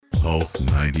Pulse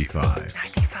 95.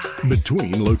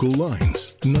 Between local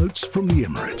lines, notes from the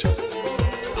Emirate.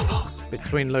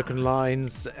 Between local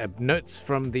lines, notes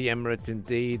from the Emirate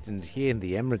indeed, and here in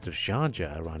the Emirate of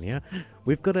Sharjah, Rania,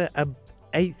 we've got a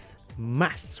eighth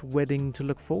mass wedding to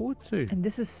look forward to. And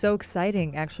this is so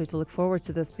exciting, actually, to look forward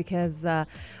to this, because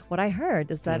what I heard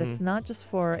is that it's not just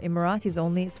for Emiratis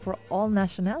only, it's for all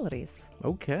nationalities.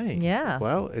 Okay. Yeah.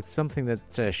 Well, it's something that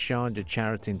Sharjah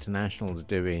Charity International is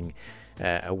doing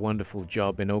a wonderful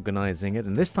job in organising it.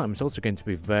 And this time it's also going to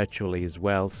be virtually as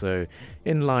well, so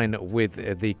in line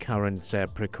with the current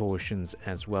precautions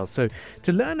as well. So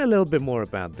to learn a little bit more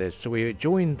about this, so we're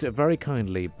joined very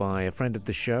kindly by a friend of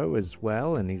the show as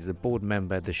well, and he's a board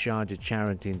member at the Sharjah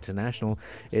Charity International.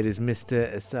 It is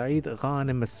Mr. Saeed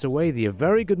Ghanem Al-Suwaidi. A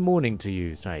very good morning to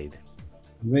you, Saeed.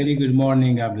 Very good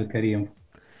morning, Abdul Karim.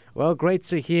 Well, great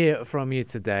to hear from you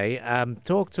today.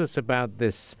 Talk to us about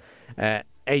this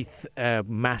eighth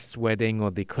mass wedding,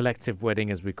 or the collective wedding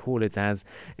as we call it,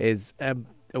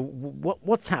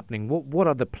 what's happening? What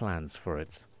are the plans for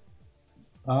it?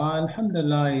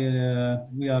 Alhamdulillah,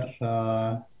 we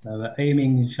are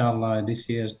aiming, inshallah, this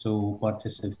year to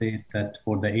participate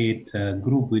for the eighth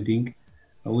group wedding,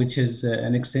 which is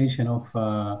an extension of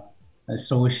a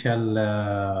social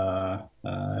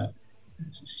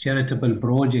charitable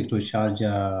project which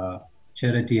Sharjah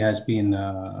Charity has been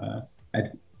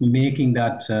making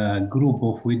that group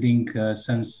of wedding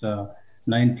since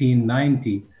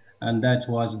 1990, and that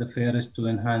was the first to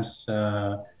enhance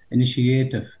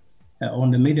initiative on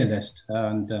the Middle East.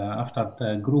 And after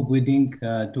the group wedding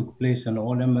took place in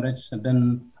all Emirates, and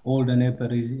then all the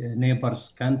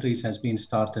neighbors countries has been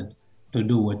started to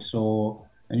do it. So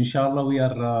inshallah, we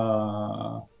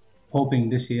are hoping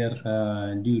this year,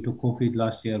 due to COVID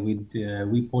last year,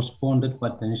 we postponed it,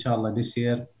 but inshallah this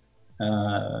year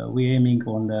we're aiming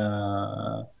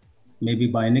on maybe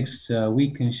by next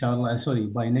week, inshallah.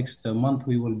 By next month,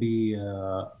 we will be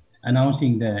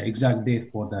announcing the exact date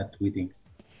for that wedding.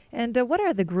 And what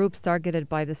are the groups targeted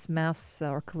by this mass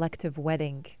or collective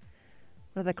wedding?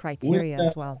 What are the criteria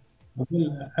as well?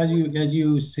 Well, as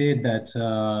you said that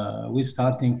we're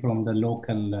starting from the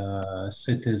local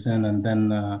citizen, and then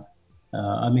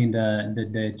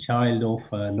the child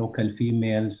of local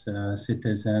females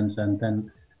citizens, and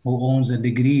then who owns the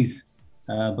degrees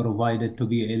provided to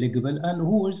be eligible, and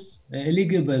who is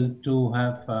eligible to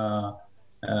have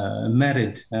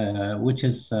merit, which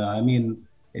is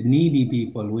needy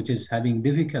people, which is having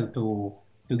difficult to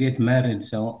get married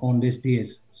on these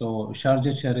days. So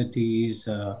Sharjah Charity is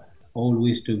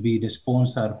always to be the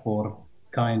sponsor for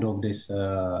kind of this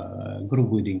group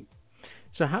wedding.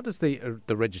 So how does the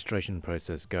registration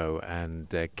process go, and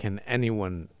can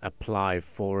anyone apply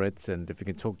for it? And if you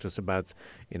can talk to us about,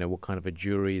 what kind of a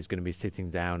jury is going to be sitting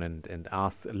down and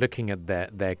looking at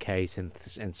their case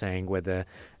and saying whether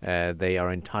they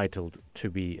are entitled to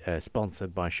be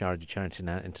sponsored by Sharjah Charity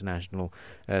International.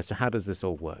 So how does this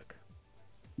all work?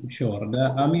 Sure.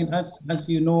 As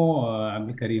you know,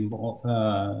 Abdul Karim,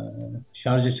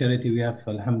 Sharjah Charity, we have,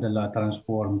 alhamdulillah,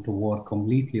 transformed to work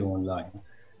completely online.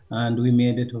 And we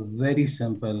made it very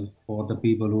simple for the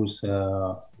people who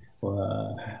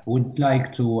would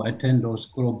like to attend those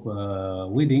group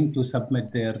wedding to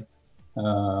submit their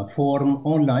form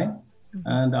online.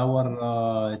 And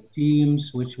our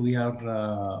teams, which we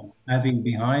are having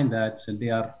behind that, so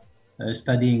they are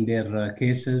studying their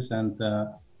cases. And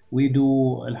we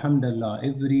do, alhamdulillah,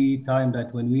 every time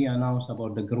that when we announce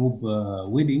about the group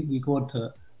wedding, we got,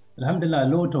 alhamdulillah, a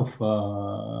lot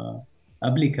of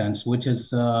applicants, which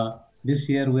is this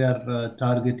year we are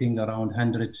targeting around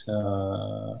 100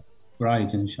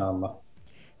 brides, inshallah.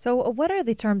 So what are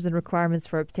the terms and requirements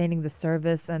for obtaining the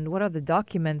service, and what are the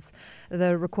documents that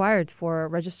are required for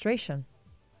registration?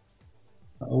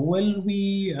 Well,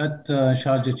 we at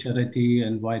Sharjah Charity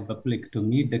invite public to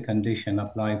meet the condition,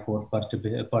 apply for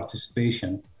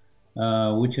participation,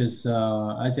 which is,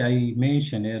 as I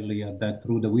mentioned earlier, that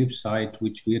through the website,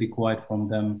 which we require from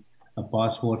them a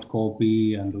passport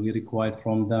copy, and we require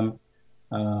from them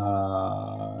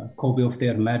a copy of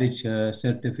their marriage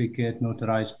certificate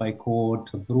notarized by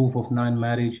court, proof of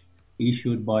non-marriage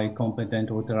issued by competent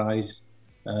authorized,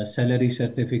 salary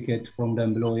certificate from the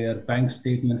employer, bank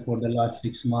statement for the last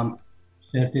 6 months,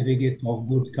 certificate of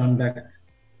good conduct,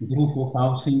 proof of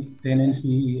housing,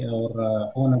 tenancy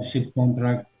or ownership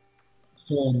contract.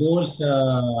 So those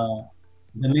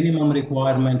the minimum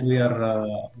requirement we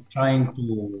are trying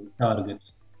to target.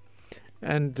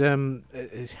 And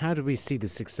how do we see the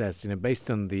success?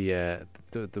 Based on the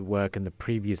work and the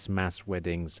previous mass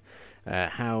weddings,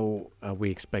 How are we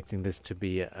expecting this to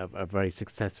be a very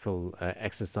successful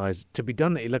exercise to be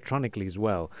done electronically as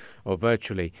well or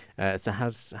virtually? So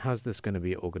how's this going to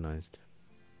be organized?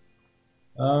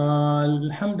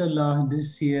 Alhamdulillah,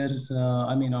 this year's,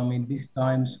 these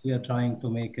times we are trying to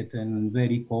make it in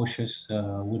very cautious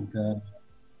with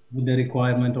the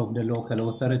requirement of the local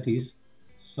authorities.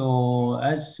 So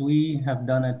as we have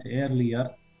done it earlier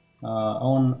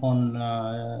on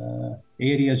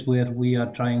areas where we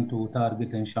are trying to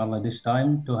target, inshallah, this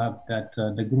time to have that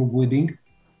the group wedding,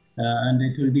 and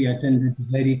it will be attended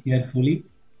very carefully.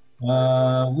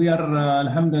 We are,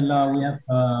 Alhamdulillah, we have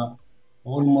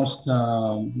almost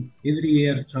every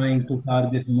year trying to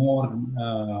target more.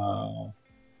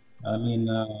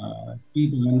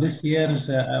 People. And this year's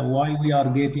why we are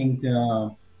getting,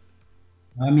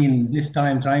 this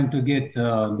time trying to get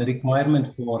the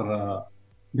requirement for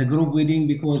the group wedding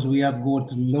because we have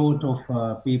got a lot of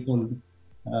people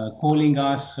calling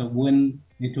us when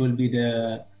it will be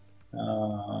the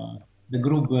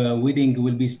group wedding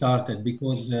will be started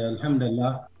because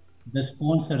Alhamdulillah, the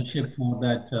sponsorship for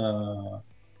that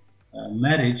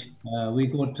marriage, we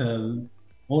got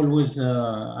always,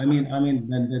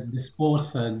 the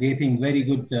sports getting very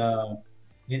good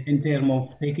in terms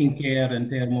of taking care, in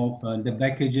terms of the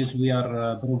packages we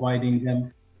are providing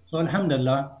them. So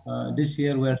Alhamdulillah, this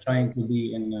year we are trying to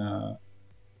be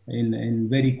in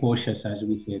very cautious, as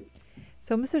we said.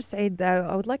 So, Mr. Said,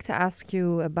 I would like to ask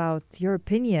you about your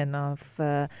opinion of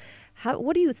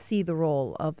what do you see the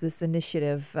role of this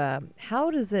initiative? How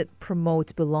does it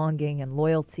promote belonging and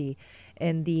loyalty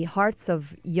in the hearts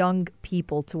of young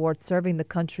people towards serving the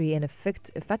country and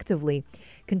effectively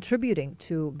contributing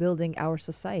to building our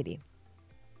society?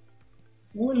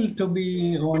 Well, to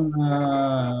be on,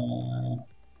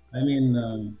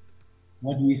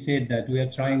 what we said that we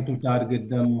are trying to target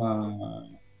them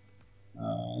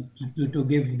to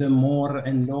give them more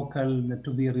and local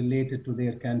to be related to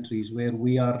their countries where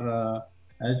we are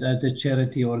as a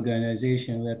charity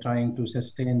organization we are trying to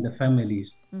sustain the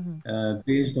families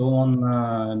based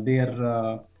on their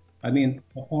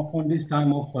on this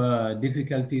time of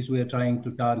difficulties we are trying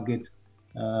to target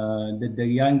the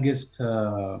youngest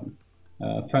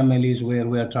families where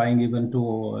we are trying even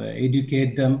to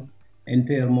educate them in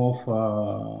terms of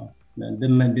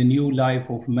the new life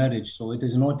of marriage. So it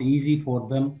is not easy for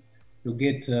them to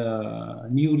get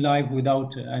new life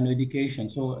without an education.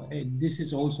 So this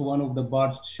is also one of the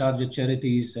parts Sharjah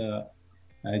charities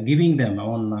giving them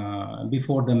on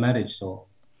before the marriage. So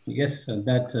yes,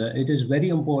 that it is very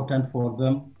important for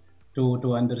them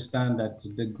to understand that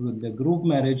the group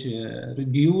marriage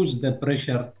reduce the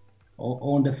pressure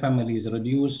on the families,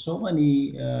 reduce so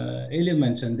many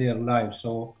elements in their life.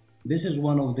 So this is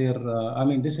one of their,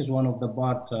 this is one of the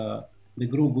part the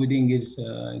group wedding is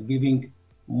giving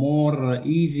more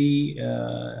easy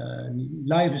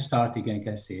life starting, I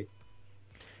can say.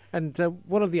 And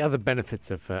what are the other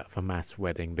benefits of a mass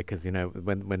wedding? Because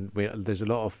there's a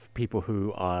lot of people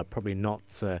who are probably not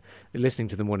listening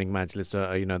to the morning majlis,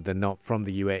 or they're not from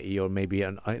the UAE, or maybe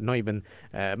not even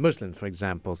Muslims, for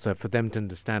example. So for them to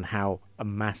understand how a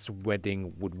mass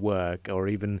wedding would work, or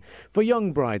even for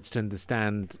young brides to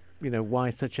understand, why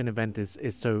such an event is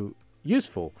so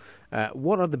useful.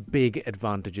 What are the big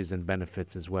advantages and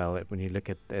benefits as well when you look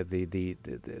at the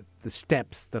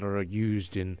steps that are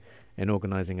used in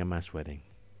organizing a mass wedding?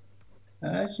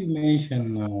 As you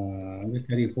mentioned,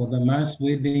 for the mass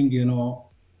wedding,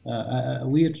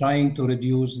 we are trying to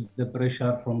reduce the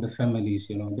pressure from the families.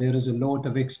 There is a lot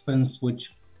of expense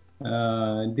which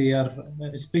they are,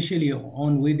 especially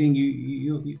on wedding.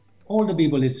 You all the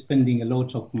people is spending a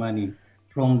lot of money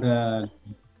from the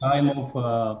time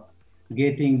of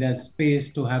getting the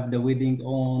space to have the wedding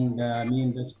on.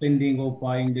 The spending of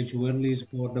buying the jewelries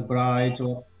for the brides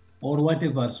or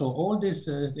whatever. So all this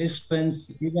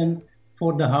expense, even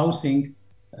for the housing,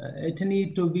 it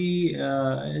need to be,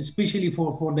 especially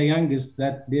for the youngest,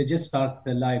 that they just start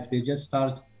their life, they just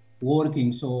start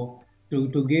working. So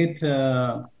to get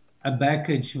a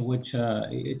package which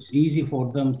it's easy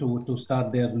for them to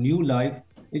start their new life,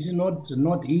 it's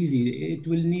not easy. It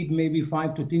will need maybe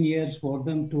 5 to 10 years for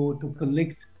them to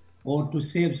collect or to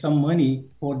save some money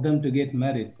for them to get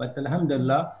married. But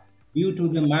Alhamdulillah, due to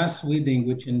the mass wedding,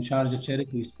 which in Sharjah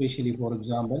charity, especially, for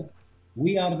example,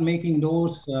 we are making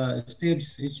those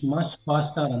steps. It's much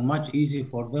faster and much easier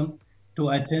for them to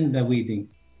attend the wedding.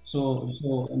 So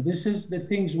this is the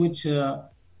things which,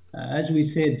 as we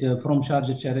said, from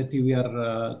Sharjah charity, we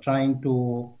are trying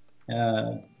to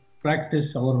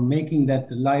practice or making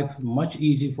that life much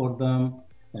easy for them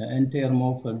in terms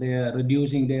of their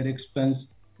reducing their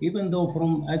expense. even though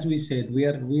from, as we said, we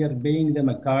are paying them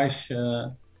a cash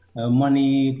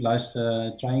money plus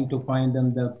trying to find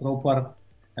them the proper,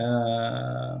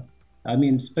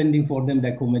 spending for them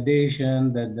the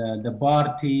accommodation, the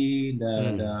party,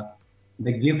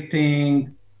 the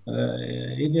gifting,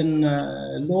 even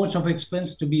loads of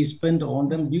expense to be spent on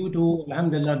them due to,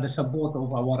 alhamdulillah, the support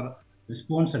of our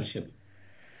sponsorship.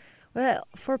 Well,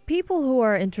 for people who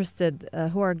are interested,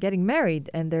 who are getting married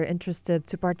and they're interested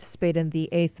to participate in the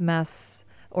eighth mass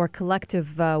or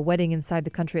collective wedding inside the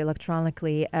country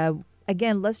electronically,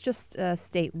 again, let's just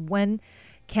state when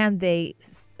can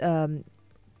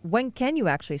you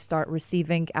actually start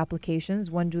receiving applications?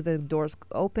 When do the doors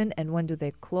open and when do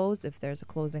they close? If there's a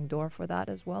closing door for that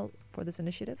as well, for this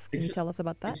initiative, can you tell us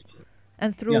about that?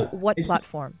 And through what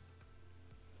platform?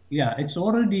 Yeah, it's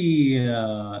already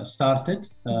started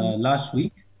last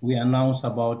week. We announced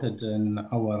about it in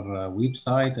our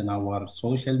website and our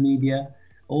social media.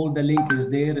 All the link is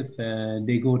there. If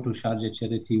they go to Sharjah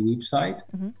Charity website,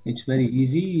 it's very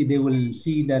easy. They will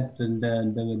see that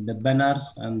the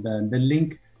banners and the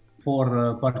link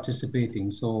for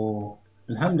participating. So,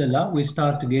 alhamdulillah, we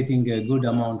start getting a good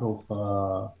amount of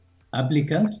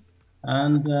applicants.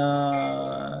 And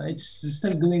it's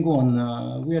still going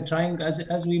on. We are trying,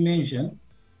 as we mentioned,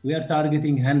 we are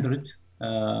targeting 100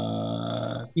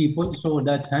 people. So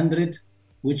that 100,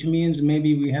 which means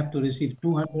maybe we have to receive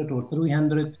 200 or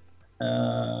 300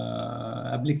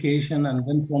 application, and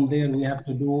then from there we have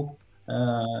to do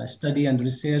study and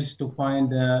research to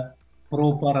find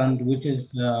proper and which is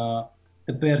the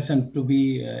person to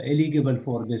be eligible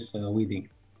for this wedding.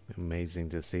 Amazing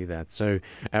to see that. So,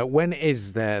 when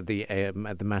is the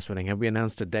mass wedding? Have we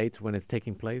announced a date when it's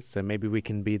taking place? So maybe we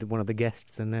can be one of the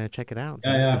guests and check it out.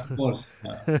 Yeah, of course.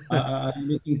 I'm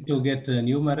looking to get a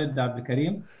new married, Abdul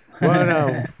Karim. Well,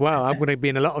 no. Well, I'm going to be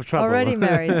in a lot of trouble. Already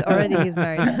married. Already he's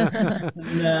married.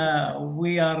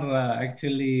 We are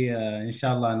actually,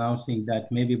 inshallah, announcing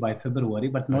that maybe by February,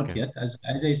 but not yet. As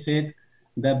I said,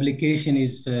 the application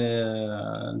is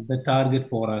the target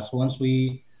for us. Once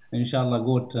we inshallah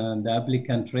got the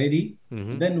applicant ready,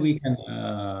 then we can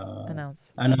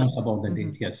announce about the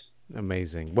date. Yes.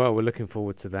 Amazing. Well, we're looking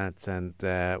forward to that, and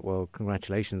well,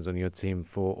 congratulations on your team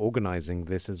for organizing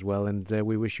this as well, and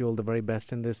we wish you all the very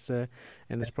best in this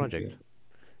project.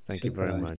 Thank you very much.